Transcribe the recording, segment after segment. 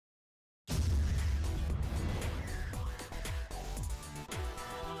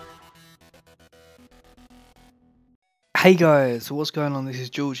Hey guys, what's going on? This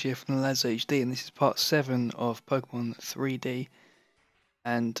is George here from TheLadzHD, and this is part 7 of Pokemon 3D.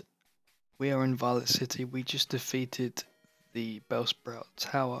 And we are in Violet City. We just defeated the Bellsprout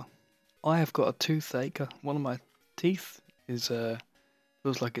Tower. I have got a toothache. One of my teeth is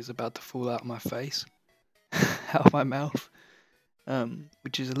feels like it's about to fall out of my face, out of my mouth,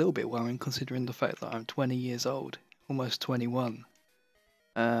 which is a little bit worrying considering the fact that I'm 20 years old, almost 21.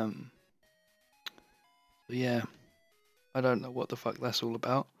 So yeah. I don't know what the fuck that's all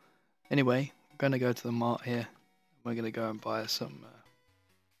about. Anyway, we're going to go to the mart here. We're going to go and buy some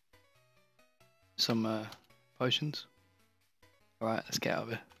potions. Alright, let's get out of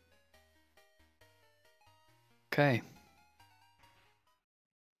here. Okay.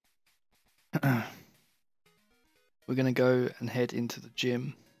 We're going to go and head into the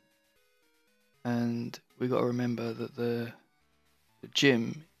gym. And we got to remember that the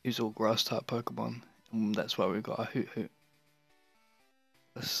gym is all grass type Pokemon. And that's why we've got a Hoot.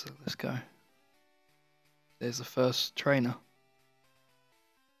 Let's go. There's the first trainer.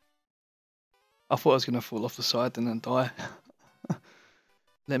 I thought I was going to fall off the side and then die.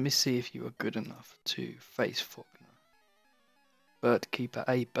 Let me see if you are good enough to face Fawkner. Bird Keeper.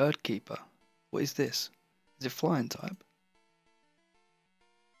 A Bird Keeper. What is this? Is it flying type?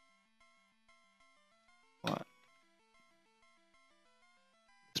 Right.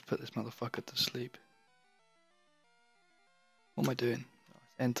 Let's put this motherfucker to sleep. What am I doing?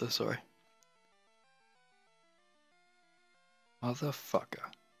 Enter, sorry. Motherfucker.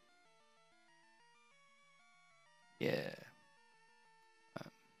 Yeah.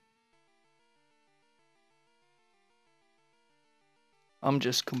 I'm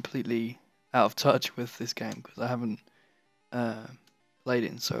just completely out of touch with this game because I haven't played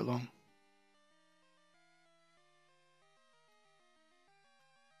it in so long.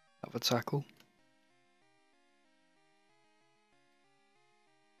 Have a tackle.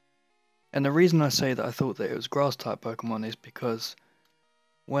 And the reason I say that I thought that it was grass type Pokemon is because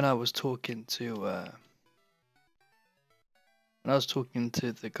when I was talking to the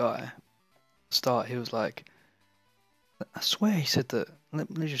guy at the start, he was like, I swear he said that. Let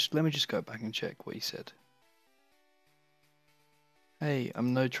me just go back and check what he said. Hey,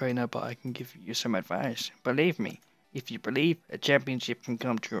 I'm no trainer, but I can give you some advice. Believe me, if you believe, a championship can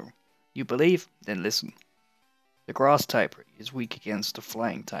come true. You believe? Then listen. The grass type is weak against the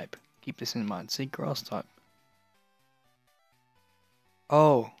flying type. Keep this in mind. See, grass type.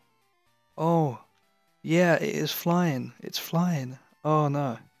 Oh. Yeah, it is flying. It's flying. Oh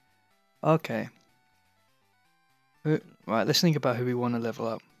no. Okay. Right, let's think about who we want to level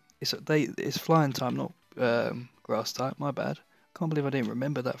up. It's flying type, not grass type. My bad. Can't believe I didn't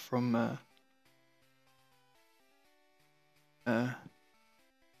remember that from what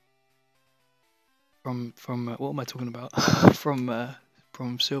am I talking about?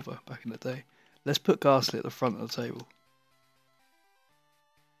 from Silver back in the day. Let's put Ghastly at the front of the table.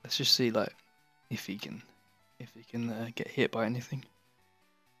 Let's just see like if he can get hit by anything.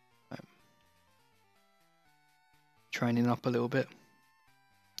 Training up a little bit.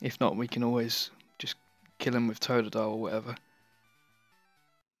 If not, we can always just kill him with Totodile or whatever.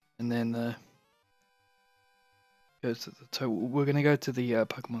 And then go to the we're gonna go to the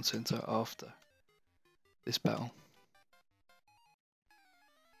Pokemon Center after this battle.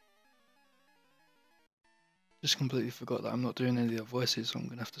 Just completely forgot that I'm not doing any of the voices, so I'm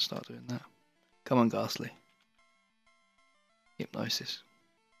gonna have to start doing that. Come on, Ghastly. Hypnosis.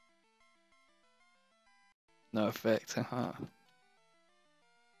 No effect, haha.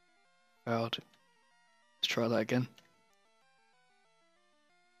 Proud. Let's try that again.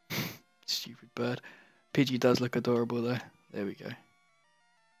 Stupid bird. Pidgey does look adorable though. There we go.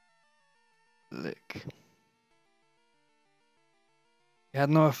 Lick. It had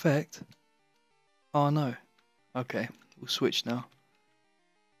no effect. Oh no. Okay, we'll switch now.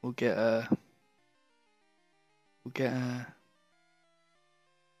 We'll get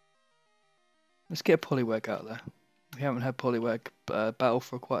let's get Poliwag out there. We haven't had Poliwag battle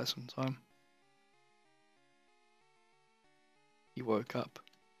for quite some time. He woke up.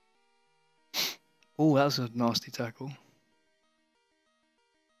 Oh, that was a nasty tackle.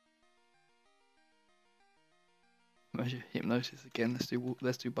 Measure Hypnosis again.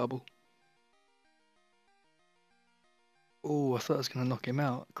 Let's do Bubble. Oh, I thought I was gonna knock him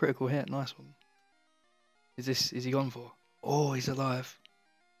out. Critical hit, nice one. Is he gone for? Oh, he's alive.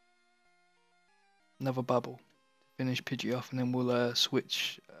 Another Bubble. Finish Pidgey off, and then we'll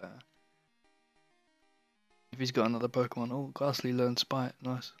switch. If he's got another Pokemon. Oh, Ghastly learned Spite.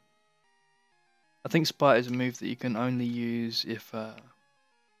 Nice. I think Spite is a move that you can only use if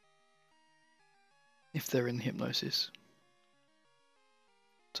they're in Hypnosis.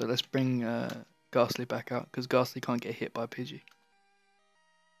 So let's bring Ghastly back out, because Ghastly can't get hit by Pidgey.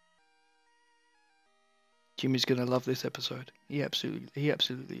 Jimmy's gonna love this episode. He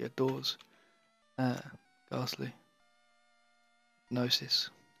absolutely adores Ghastly. Gnosis.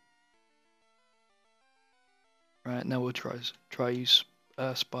 Right, now we'll try use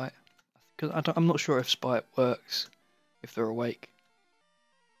Spite. Because I'm not sure if Spite works if they're awake.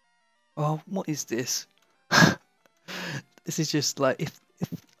 Oh, what is this? This is just like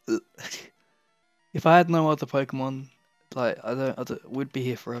if I had no other Pokemon, like we'd be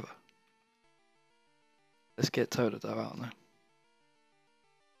here forever. Let's get Totodile out now.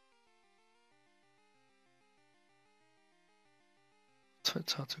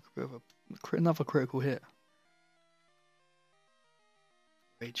 Totodile took a bit of another critical hit.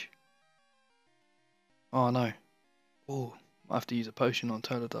 Rage. Oh no. Oh, I have to use a potion on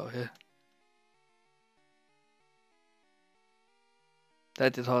Totodile here.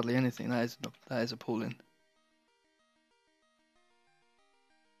 That did hardly anything. That is appalling.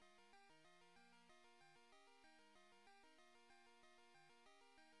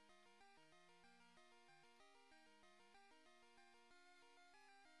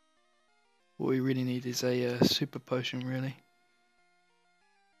 What we really need is a super potion, really.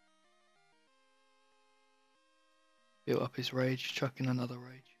 Build up his rage, chuck in another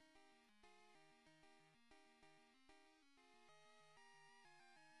rage.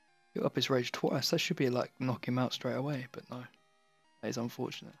 Build up his rage twice. That should be like knock him out straight away, but no. That is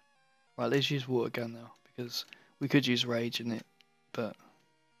unfortunate. Right, let's use water gun now, because we could use rage in it, but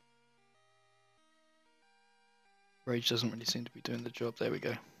rage doesn't really seem to be doing the job. There we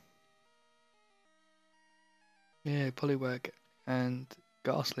go. Yeah, Poliwag and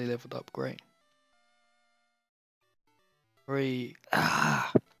Ghastly leveled up, great. 3.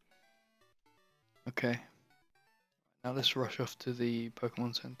 Okay. Now let's rush off to the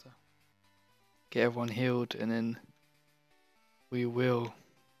Pokemon Center. Get everyone healed, and then we will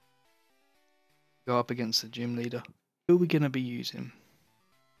go up against the gym leader. Who are we going to be using?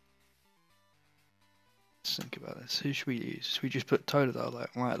 Let's think about this. Who should we use? Should we just put Totodile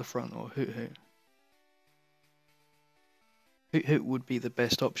like right at the front, or Hoot? Hoot would be the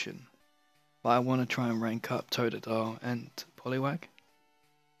best option, but I want to try and rank up Totodile and Poliwag.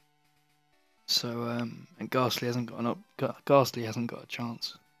 So and Ghastly hasn't got a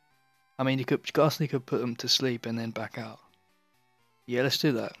chance. I mean, Ghastly could put them to sleep and then back out. Yeah, let's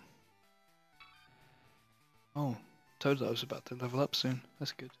do that. Oh, Totodile's about to level up soon.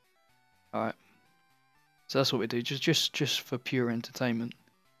 That's good. All right. So that's what we do. Just for pure entertainment.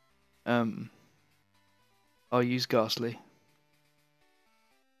 I'll use Ghastly.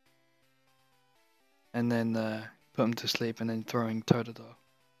 And then put him to sleep, and then throwing Totodile.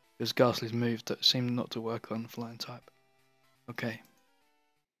 Because Ghastly's move that seemed not to work on Flying type. Okay.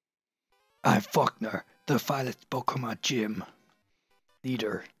 I'm Fawkner, the Violet Pokemon Gym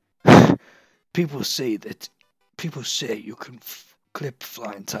leader. People say you can clip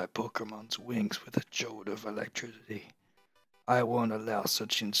Flying type Pokemon's wings with a jolt of electricity. I won't allow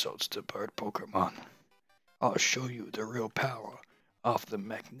such insults to bird Pokemon. I'll show you the real power of the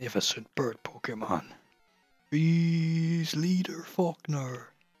magnificent bird Pokemon. Freeze, leader Fawkner.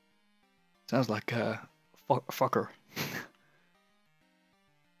 Sounds like a fucker.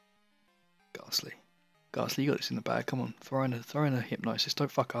 Ghastly, you got this in the bag. Come on, throw in a hypnosis.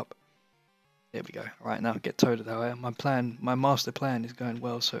 Don't fuck up. There we go. Right, now get Totodile out. My master plan is going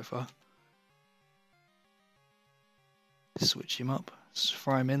well so far. Switch him up. Let's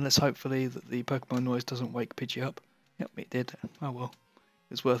throw him in. Let's hopefully that the Pokemon noise doesn't wake Pidgey up. Yep, it did. Oh well.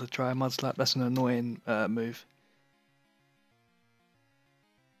 It's worth a try. Mud Slap, that's an annoying move.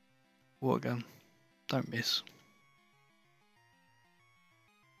 Water Gun. Don't miss.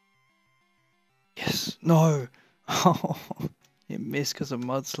 Yes. No. Oh, it missed because of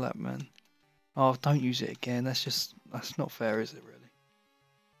Mud Slap, man. Oh, don't use it again. That's not fair, is it, really?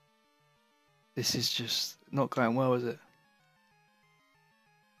 This is just not going well, is it?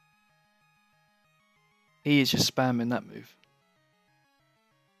 He is just spamming that move.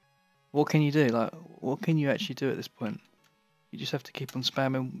 What can you do? Like, what can you actually do at this point? You just have to keep on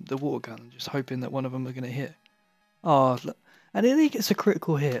spamming the water gun and just hoping that one of them are going to hit. Oh, look. And then he gets a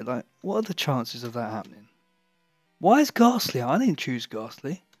critical hit. Like, what are the chances of that happening? Why is Ghastly out? I didn't choose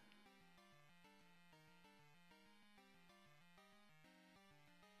Ghastly.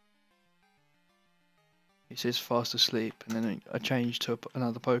 It says fast asleep, and then I changed to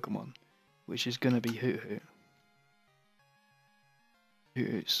another Pokemon, which is going to be Hoot Hoot. Hoot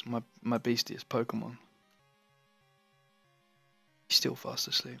Hoot's my beastiest Pokemon. He's still fast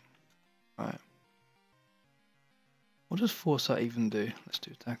asleep. Right. What does foresight even do? Let's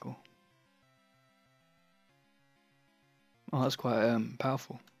do tackle. Oh, that's quite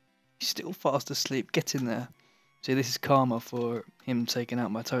powerful. He's still fast asleep. Get in there. See, this is karma for him taking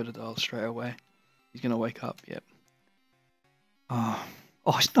out my Totodile straight away. He's gonna wake up. Yep. Oh,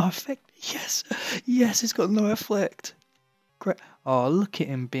 it's no effect. Yes, yes, it's got no effect. Great. Oh, look at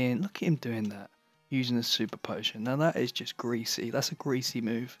him doing that. Using a super potion. Now that is just greasy. That's a greasy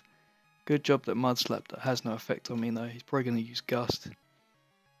move. Good job that Mud Slap that has no effect on me though. He's probably gonna use Gust.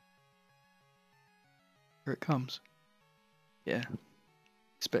 Here it comes. Yeah.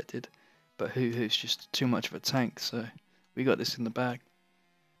 Expected. But Hoot's just too much of a tank, so we got this in the bag.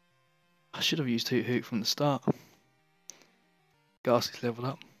 I should have used Hoot from the start. Ghastly's leveled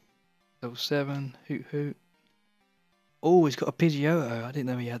up. Level 7, Hoot. Oh, he's got a Pidgeotto. I didn't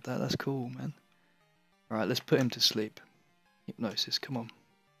know he had that. That's cool, man. Alright, let's put him to sleep. Hypnosis, come on.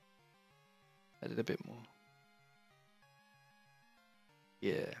 I did a bit more.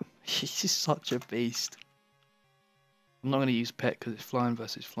 Yeah, he's just such a beast. I'm not going to use Pet because it's flying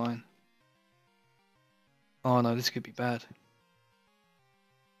versus flying. Oh no, this could be bad.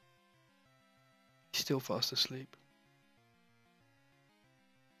 He's still fast asleep.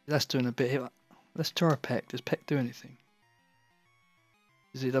 That's doing a bit here. Let's try a Peck. Does Peck do anything?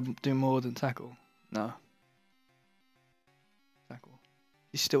 Does it do more than tackle? No. Tackle.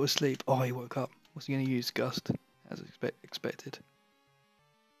 He's still asleep. Oh, he woke up. What's he going to use? Gust, as expected.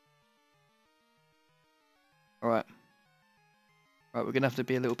 Alright. Right, we're going to have to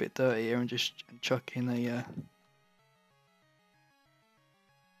be a little bit dirty here and just chuck in a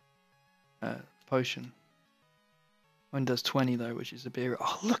potion. One does 20 though, which is a bit...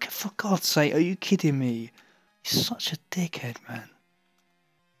 Oh, look at, for God's sake, are you kidding me? He's such a dickhead, man.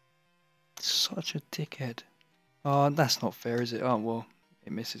 Such a dickhead. Oh, that's not fair, is it? Oh, well,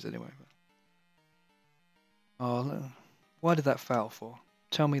 it misses anyway. Oh, look. Why did that foul for?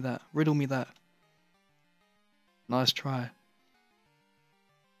 Tell me that. Riddle me that. Nice try.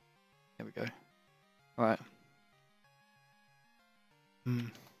 There we go. Alright.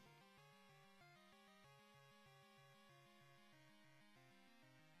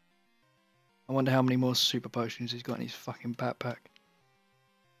 I wonder how many more super potions he's got in his fucking backpack.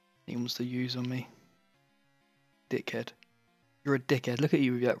 He wants to use on me. Dickhead. You're a dickhead. Look at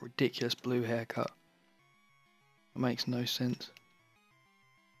you with that ridiculous blue haircut. It makes no sense.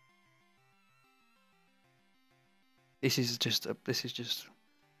 This is just a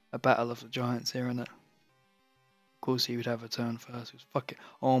battle of the giants here, isn't it? Of course he would have a turn first. Fuck it.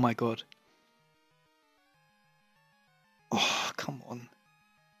 Oh my god. Oh, come on.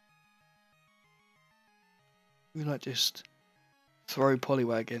 We like just throw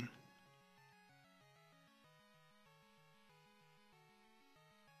Poliwag in.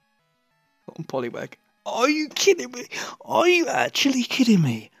 On Poliwag. Are you kidding me? Are you actually kidding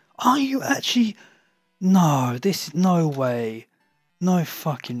me? Are you actually... No, no way. No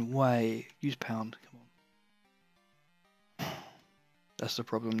fucking way. Use Pound, come on. That's the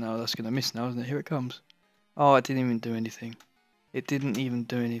problem now. That's going to miss now, isn't it? Here it comes. Oh, it didn't even do anything. It didn't even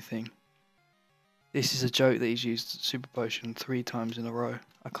do anything. This is a joke that he's used Super Potion 3 times in a row.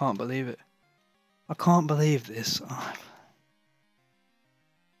 I can't believe it. I can't believe this. Oh.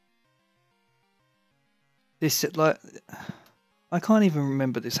 This, like... I can't even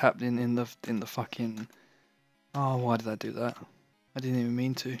remember this happening in the fucking... Oh, why did I do that? I didn't even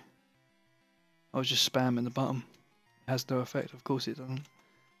mean to. I was just spamming the button. It has no effect, of course it doesn't.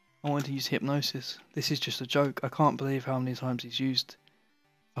 I wanted to use Hypnosis. This is just a joke. I can't believe how many times he's used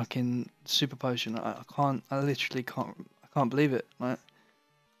fucking Super Potion. I literally can't believe it. Like...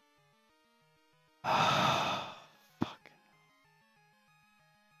 Fuck.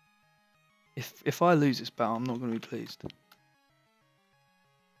 If I lose this battle, I'm not going to be pleased.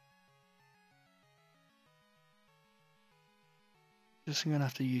 Just going to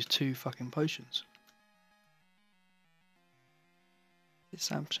have to use 2 fucking potions.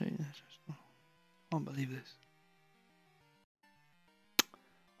 It's absolutely... I can't believe this.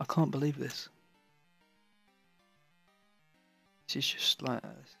 I can't believe this. This is just like...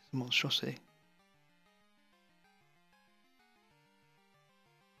 This is a monstrosity.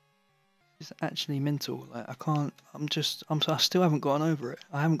 It's actually mental. Like, I can't... I still haven't gotten over it.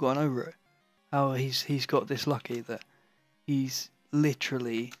 I haven't gotten over it. How he's got this lucky that he's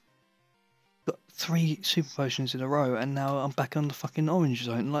literally got 3 super potions in a row and now I'm back on the fucking orange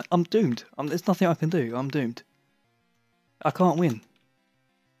zone. Like, I'm doomed. There's nothing I can do. I'm doomed. I can't win.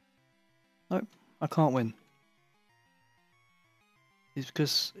 Nope, I can't win. It's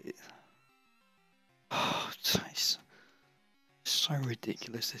because... it's so so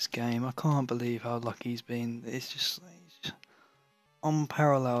ridiculous, this game. I can't believe how lucky he's been. It's just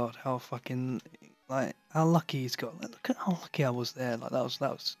unparalleled how fucking, like, how lucky he's got. Like, look at how lucky I was there. Like, that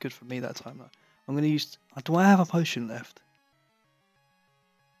was good for me that time. Like, I'm gonna use. Do I have a potion left?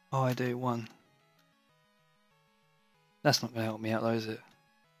 Oh, I do. One. That's not gonna help me out, though, is it?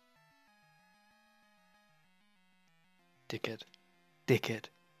 Dickhead. Dickhead.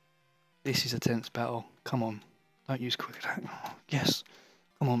 This is a tense battle. Come on. Don't use quick attack. Yes.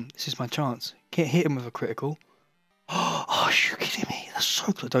 Come on. This is my chance. Can't hit him with a critical. Oh, you're kidding me. That's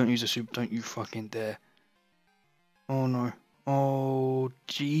so close. Don't use a super. Don't you fucking dare. Oh, no. Oh,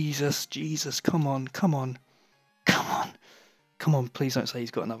 Jesus. Jesus. Come on. Come on. Come on. Come on. Please don't say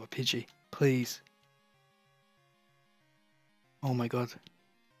he's got another Pidgey. Please. Oh, my God.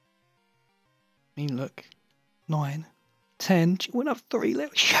 I mean, look. 9. 10. She went up 3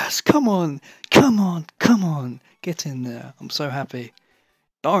 levels. Yes, come on. Come on. Come on. Get in there. I'm so happy.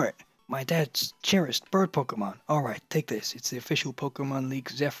 Alright. My dad's cherished bird Pokemon. Alright, take this. It's the official Pokemon League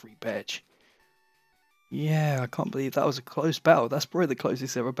Zephyr badge. Yeah, I can't believe that was a close battle. That's probably the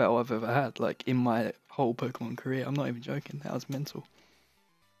closest ever battle I've ever had. Like, in my whole Pokemon career. I'm not even joking. That was mental.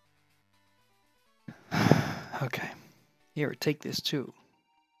 Okay. Here, take this too.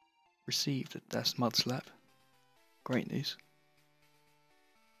 Received. That's Mud Slap. Great news.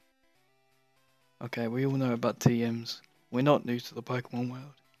 Okay, we all know about TMs. We're not new to the Pokemon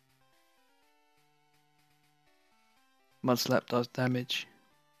world. Mud Slap does damage.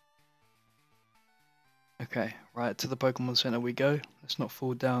 Okay, right to the Pokemon Center we go. Let's not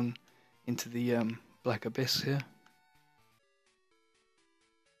fall down into the black abyss here.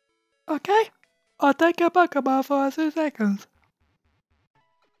 Okay, I'll take your Pokemon for 2 seconds.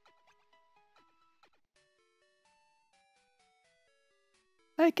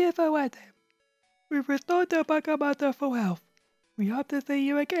 Thank you for waiting. We've restored your Pokemon to full health. We hope to see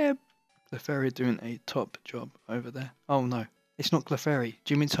you again. Clefairy doing a top job over there. Oh no, it's not Clefairy.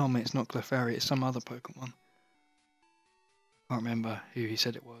 Jimmy told me it's not Clefairy, it's some other Pokemon. Can't remember who he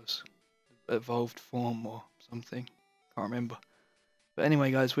said it was. Evolved form or something. Can't remember. But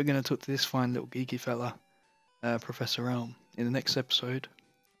anyway guys, we're going to talk to this fine little geeky fella, Professor Elm, in the next episode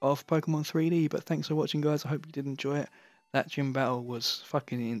of Pokemon 3D. But thanks for watching guys, I hope you did enjoy it. That gym battle was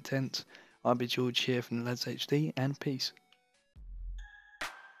fucking intense. I'll be George here from TheLadzHD, and peace.